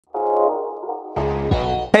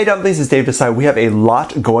Hey dumplings, it's Dave Desai. We have a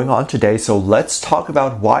lot going on today, so let's talk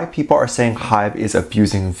about why people are saying HYBE is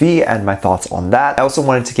abusing V and my thoughts on that. I also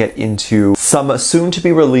wanted to get into some soon to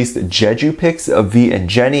be released Jeju pics of V and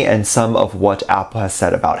Jennie and some of what Apple has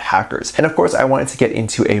said about hackers. And of course, I wanted to get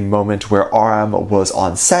into a moment where RM was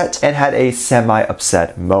on set and had a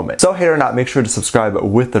semi-upset moment. So hater or not, make sure to subscribe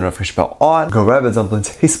with the notification bell on. Go grab it, dumplings,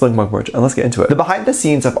 hey Spling Mug merch, and let's get into it. The behind the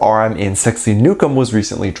scenes of RM in Sexy Nukim was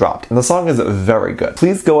recently dropped, and the song is very good.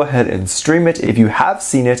 Please go ahead and stream it if you have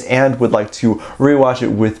seen it and would like to rewatch it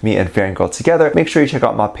with me and fangirl together. Make sure you check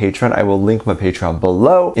out my Patreon. I will link my Patreon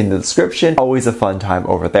below in the description. Always a fun time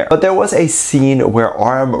over there. But there was a scene where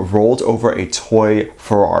RM rolled over a toy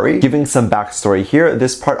Ferrari. Giving some backstory here,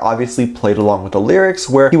 this part obviously played along with the lyrics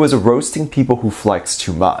where he was roasting people who flex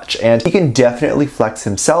too much. And he can definitely flex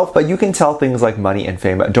himself, but you can tell things like money and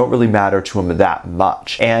fame don't really matter to him that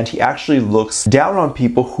much. And he actually looks down on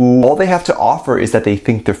people who all they have to offer is that they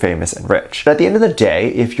think they're famous and rich. But at the end of the day,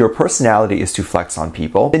 if your personality is to flex on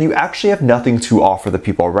people, then you actually have nothing to offer the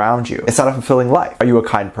people around you. It's not a fulfilling life. Are you a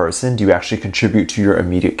kind person? Do you actually contribute to your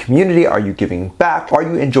immediate community? Are you giving back? Are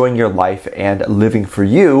you enjoying your life and living for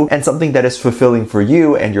you and something that is fulfilling for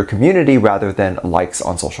you and your community rather than likes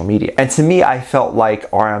on social media? And to me, I felt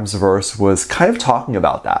like RM's verse was kind of talking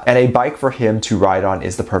about that. And a bike for him to ride on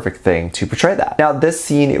is the perfect thing to portray that. Now, this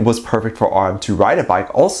scene, it was perfect for RM to ride a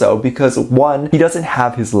bike also because one, he doesn't have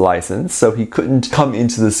his license, so he couldn't come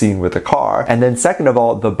into the scene with a car. And then second of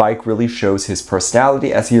all, the bike really shows his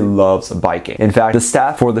personality as he loves biking. In fact, the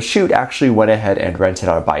staff for the shoot actually went ahead and rented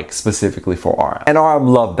out a bike specifically for RM. And RM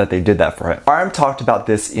loved that they did that for him. RM talked about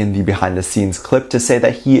this in the behind the scenes clip to say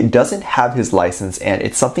that he doesn't have his license and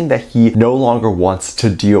it's something that he no longer wants to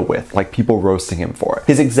deal with, like people roasting him for it.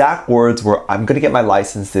 His exact words were, "I'm gonna get my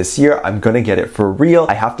license this year. I'm gonna get it for real.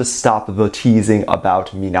 I have to stop the teasing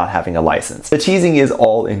about me not having a license." The teasing is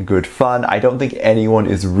all in good fun. I don't think anyone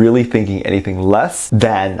is really thinking anything less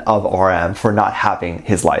than of RM for not having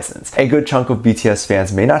his license. A good chunk of BTS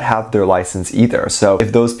fans may not have their license either, so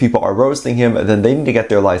if those people are roasting him, then they need to get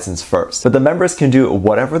their license first. But the members can do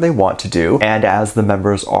whatever they want to do, and as the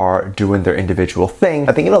members are doing their individual thing,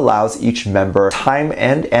 I think it allows each member time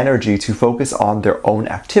and energy to focus on their own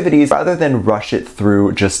activities rather than rush it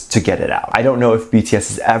through just to get it out. I don't know if BTS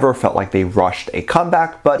has ever felt like they rushed a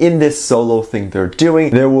comeback, but in this solo thing they're doing,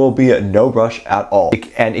 there will be no rush at all,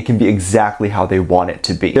 and it can be exactly how they want it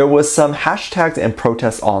to be. There was some hashtags and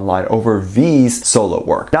protests online over V's solo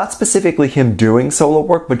work. Not specifically him doing solo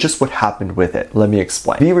work, but just what happened with it. Let me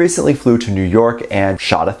explain. V recently flew to New York and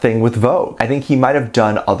shot a thing with Vogue. I think he might have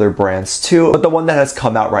done other brands too, but the one that has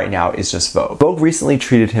come out right now is just Vogue. Vogue recently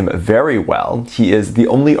treated him very well. He is the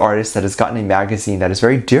only artist that has gotten a magazine that is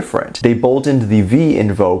very different. They boldened the V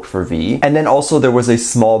in Vogue for V, and then also there was a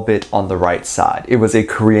small bit on the right side. It was a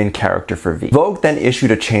Korean character for V. Vogue then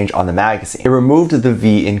issued a change on the magazine. It removed the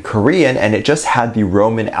V in Korean and it just had the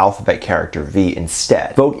Roman alphabet character V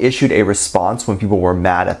instead. Vogue issued a response when people were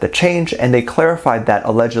mad at the change, and they clarified that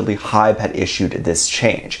allegedly HYBE had issued this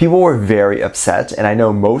change. People were very upset, and I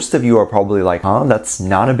know most of you are probably like, huh, that's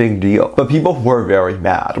not a big deal. But people were very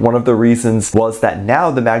mad. One of the reasons was that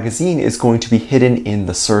now the magazine is going to be hidden in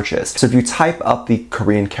the searches. So if you type up the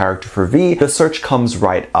Korean character for V, the search comes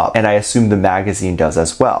right up, and I assume the magazine does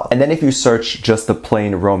as well. And then if you search just the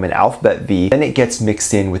plain Roman alphabet V, then it gets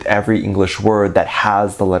mixed in with every English word that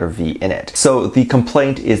has the letter V in it. So the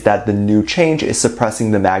complaint is that the new change is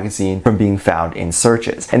suppressing the magazine from being found in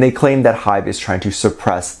searches. And they claim that HYBE is trying to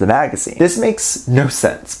suppress the magazine. This makes no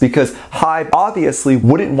sense because HYBE obviously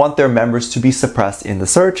wouldn't want their members to be suppressed in the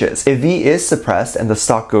searches. If V is suppressed and the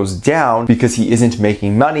stock goes down because he isn't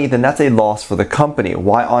making money, then that's a loss for the company.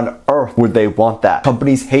 Why on earth would they want that?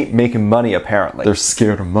 Companies hate making money apparently. They're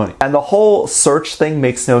scared of money. And the whole search thing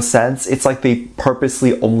makes no sense. It's like they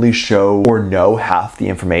purposely only show or know half the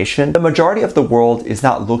information. The majority of the world is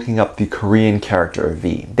not looking up the Korean character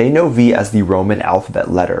V. They know V as the Roman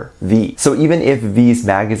alphabet letter V. So even if V's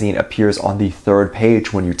magazine appears on the third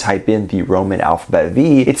page when you type in the Roman alphabet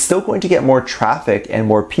V, it's still going to get more traffic and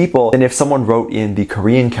more people than if someone wrote in the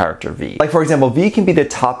Korean character V. Like for example, V can be the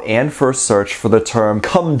top and first search for the term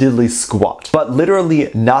 "come diddly squat," but literally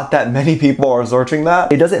not that many people are searching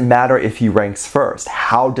that. It doesn't matter if he ranks first.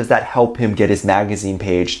 How does that help him get his magazine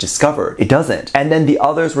page discovered? It doesn't. And then the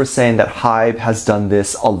others were saying that Hybe has done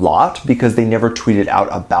this a lot because they never tweeted out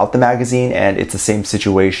about the magazine, and it's the same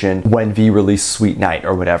situation when V released Sweet Night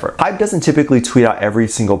or whatever. Hybe doesn't typically tweet out every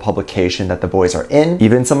single publication that the boys are in,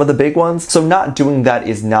 even some of the big ones, so not doing that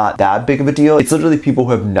is not that big of a deal. It's literally people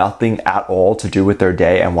who have nothing at all to do with their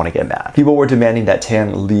day and want to get mad. People were demanding that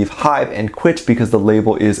Taeyang leave Hybe and quit because the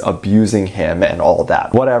label is abusing him and all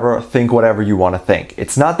that. Whatever, think whatever you want to think.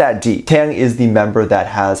 It's not that deep. Taeyang is the member that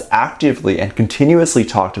has actively and continuously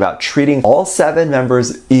talked about treating all 7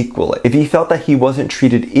 members equally. If he felt that he wasn't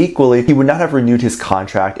treated equally, he would not have renewed his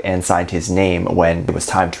contract and signed his name when it was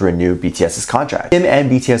time to renew BTS's contract. Him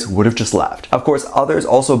and BTS would have just left. Of course, others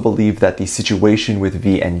also believe that the situation with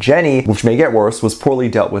V and Jennie, which may get worse, was poorly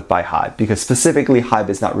dealt with by Hybe, because specifically Hybe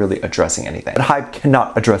is not really addressing anything. And Hybe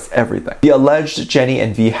cannot address everything. The alleged Jennie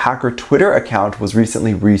and V hacker Twitter account was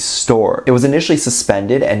recently restored. It was initially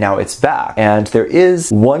suspended and now it's back. And there is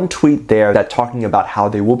one tweet there that talking about how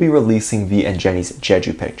they will be releasing V and Jennie's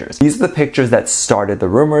Jeju pictures. These are the pictures that started the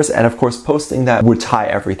rumors, and of course posting that would tie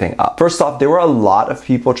everything up. First off, there were a lot of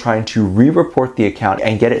people trying to re-report the account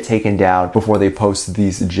and get it taken down before they post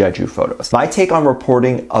these Jeju photos. My take on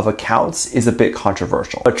reporting of accounts is a bit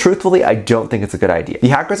controversial, but truthfully I don't think it's a good idea. The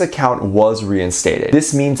hacker's account was reinstated.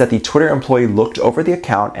 This means that the Twitter employee looked over the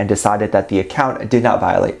account and decided that the account did not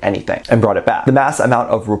violate anything and brought it back. The mass amount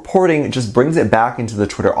of reporting just brings it back into the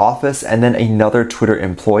Twitter office, and then another Twitter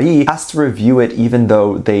employee has to review it even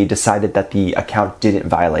though they decided that the account didn't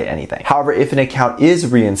violate anything. However, if an account is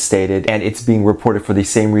reinstated and it's being reported for the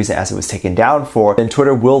same reason as it was taken down for, then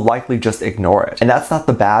Twitter will likely just ignore it. And that's not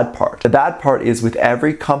the bad part. The bad part is with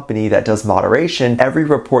every company that does moderation, every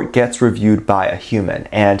report gets reviewed by a human,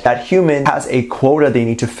 and that human has a quota they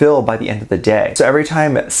need to fill by the end of the day. So every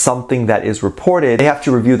time something that is reported, they have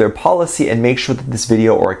to review their policy and make sure that this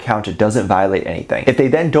video or account doesn't violate anything. If they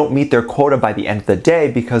then don't meet their quota by the end of the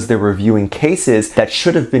day because they're reviewing cases that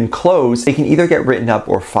should have been closed, they can either get written up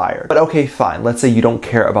or fired. But okay, fine, let's say you don't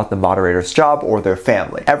care about the moderator's job or their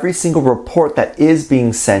family. Every single report that is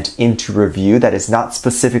being sent into review that is not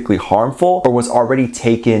specifically harmful or was already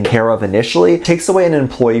taken care of initially takes away an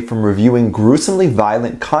employee from reviewing gruesomely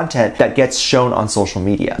violent content that gets shown on social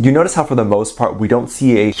media. You notice how for the most part we don't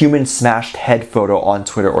see a human smashed head photo on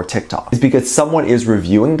Twitter or TikTok. It's because someone is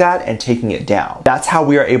reviewing that and taking it down. That's how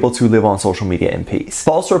we are able to live on social media in peace.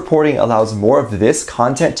 False reporting allows more of this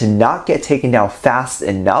content to not get taken down fast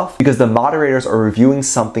enough because the moderators are reviewing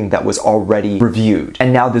something that was already reviewed.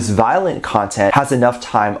 And now this violent content has enough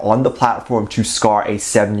time on the platform to scar a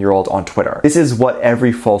 7-year-old on Twitter. This is what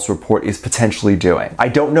every false report is potentially doing. I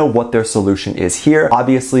don't know what their solution is here.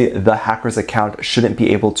 Obviously, the hacker's account shouldn't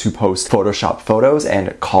be able to post Photoshop photos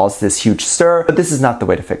and cause this huge stir, but this is not the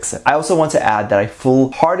way to fix it. I also want to add that I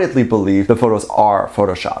full-heartedly believe the photos are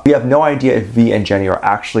Photoshopped. We have no idea if V and Jennie are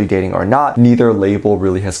actually dating or not. Neither label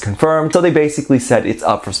really has confirmed, so they basically said it's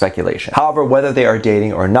up for speculation. However, whether they are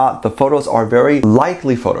dating or not, the photos are very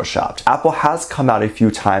likely Photoshopped. Apple has come out a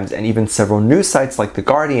few times, and even several news sites like The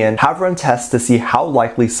Guardian have run tests to see how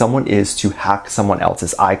likely someone is to hack someone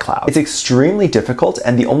else's iCloud. It's extremely difficult,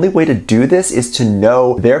 and the only way to do this is to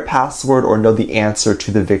know their password or know the answer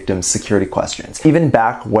to the victim's security questions. Even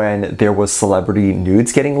back when there was celebrity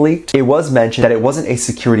nudes getting leaked, it was mentioned that it wasn't a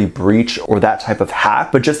security breach or that type of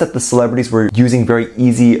hack, but just that the celebrities were using very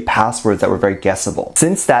easy passwords that were very guessable.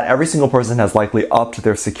 Since that, every single person has likely upped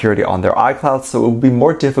their security on their iCloud, so it would be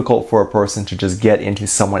more difficult for a person to just get into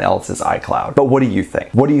someone else's iCloud. But what do you think?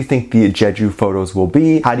 What do you think the Jeju photos will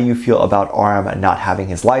be? How do you feel about RM not having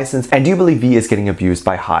his license? And do you believe V is getting abused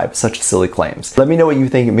by Hybe? Such silly claims. Let me know what you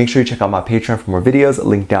think. Make sure you check out my Patreon for more videos,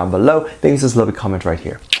 link down below. Thanks, just leave a comment right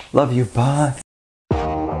here. Love you, bye.